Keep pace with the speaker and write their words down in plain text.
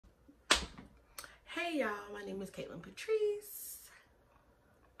Hey y'all, my name is Caitlin Patrice.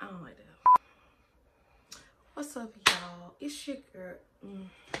 I don't like that. What's up, y'all? It's your girl.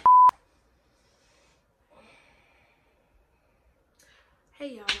 Hey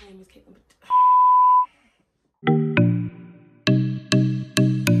y'all, my name is Caitlin Patrice.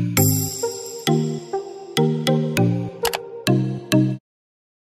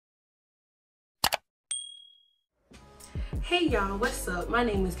 Hey y'all, what's up? My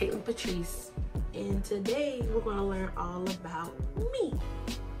name is Caitlin Patrice, and today we're going to learn all about me.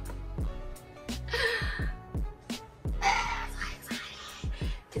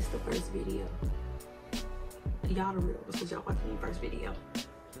 It's the first video. Y'all the real ones because y'all watching the first video.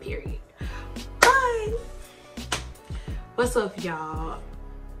 Period. Bye. What's up, y'all?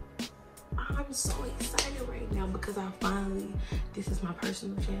 I'm so excited right now because this is my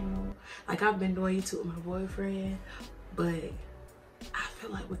personal channel. Like, I've been doing YouTube with my boyfriend, but I feel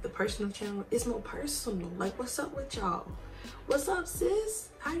like with the personal channel, it's more personal. Like, what's up with y'all? What's up, sis?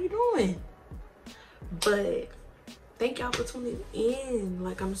 How you doing? But thank y'all for tuning in.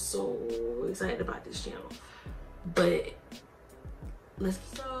 Like, I'm so excited about this channel. But let's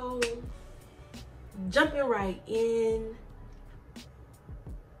go. Jumping right in.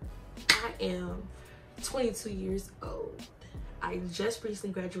 I am 22 years old. I just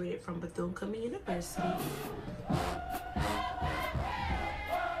recently graduated from Bethune-Cookman University.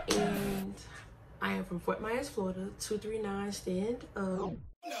 And I am from Fort Myers, Florida, 239 stand up.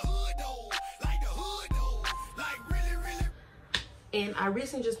 And I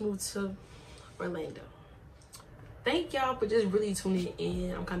recently just moved to Orlando. Thank y'all for just really tuning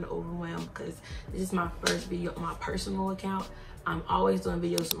in. I'm kind of overwhelmed because this is my first video on my personal account. I'm always doing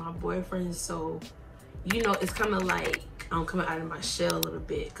videos with my boyfriend, so you know, it's kind of like I'm coming out of my shell a little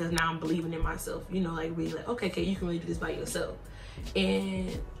bit because now I'm believing in myself, you know, like really like, okay, you can really do this by yourself.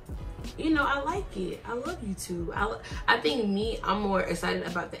 And you know, I like it. I love YouTube. I think I'm more excited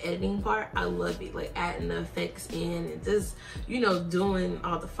about the editing part. I love it, like adding the effects in and just, you know, doing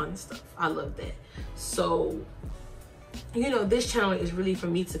all the fun stuff. I love that. So, you know, this channel is really for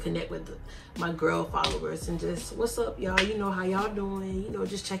me to connect with my girl followers and just, what's up, y'all? You know, how y'all doing? You know,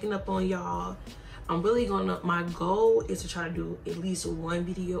 just checking up on y'all. I'm really my goal is to try to do at least one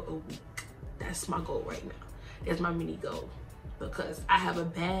video a week. That's my goal right now. That's my mini goal. Because I have a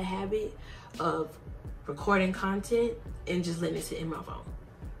bad habit of recording content and just letting it sit in my phone.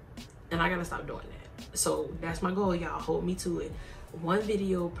 And I gotta stop doing that. So that's my goal, y'all. Hold me to it. One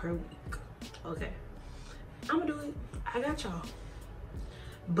video per week. Okay. I'm gonna do it. I got y'all.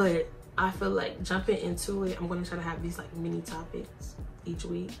 But I feel like jumping into it, I'm gonna try to have these like mini topics each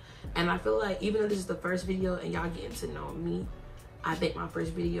week. And I feel like even though this is the first video and y'all getting to know me, I think my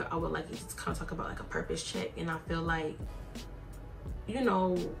first video, I would like it to kind of talk about like a purpose check. And I feel like, you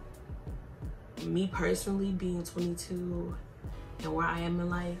know, me personally being 22 and where I am in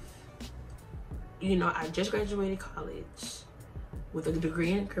life, you know, I just graduated college with a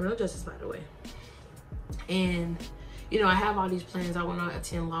degree in criminal justice, by the way. And, you know, I have all these plans. I want to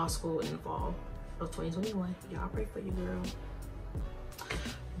attend law school in the fall of 2021. Y'all pray for you, girl.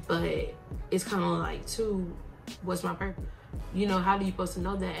 But it's kind of like, too, what's my purpose? You know, how do you supposed to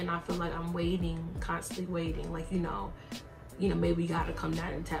know that? And I feel like I'm waiting, constantly waiting. Like, you know, maybe you gotta come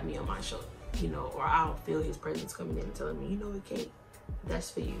down and tap me on my shoulder, you know, or I'll feel his presence coming in and telling me, you know what, Kate, that's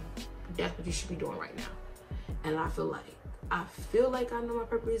for you. That's what you should be doing right now. And I feel like I know my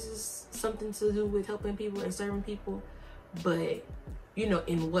purpose is something to do with helping people and serving people, but you know,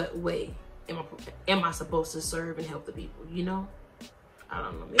 in what way am I supposed to serve and help the people, you know? I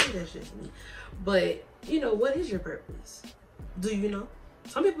don't know, maybe that's just me. But you know, what is your purpose? Do you know?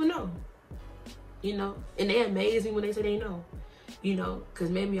 Some people know. You know, and they amaze me when they say they know, you know, because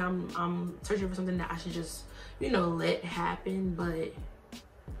maybe I'm searching for something that I should just, you know, let happen. But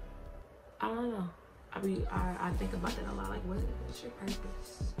I don't know. I think about that a lot. Like, what's your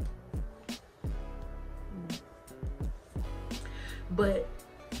purpose? But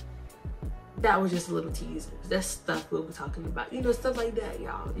that was just a little teaser. That's stuff we'll be talking about. You know, stuff like that,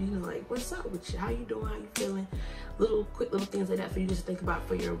 y'all. You know, like, what's up with you? How you doing? How you feeling? Quick little things like that for you just to think about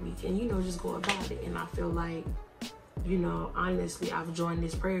for your week. And, you know, just go about it. And I feel like, you know, honestly, I've joined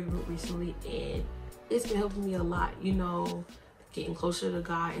this prayer group recently. And it's been helping me a lot, you know, getting closer to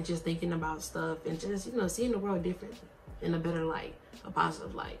God and just thinking about stuff. And just, you know, seeing the world differently in a better light, a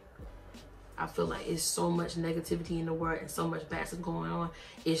positive light. I feel like it's so much negativity in the world and so much bad stuff going on.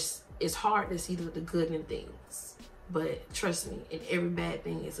 It's hard to see the good in things, but trust me, in every bad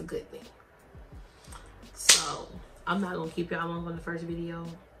thing is a good thing. So I'm not gonna keep y'all long on the first video.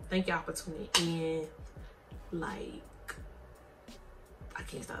 Thank y'all for tuning in. Like, I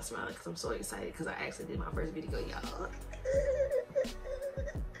can't stop smiling because I'm so excited because I actually did my first video, y'all.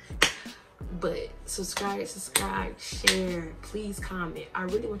 But subscribe, share, please comment. I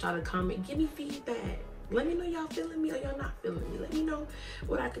really want y'all to comment. Give me feedback. Let me know y'all feeling me or y'all not feeling me. Let me know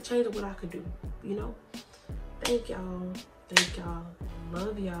what I could change or what I could do, you know? Thank y'all.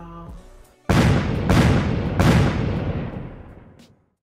 Love y'all.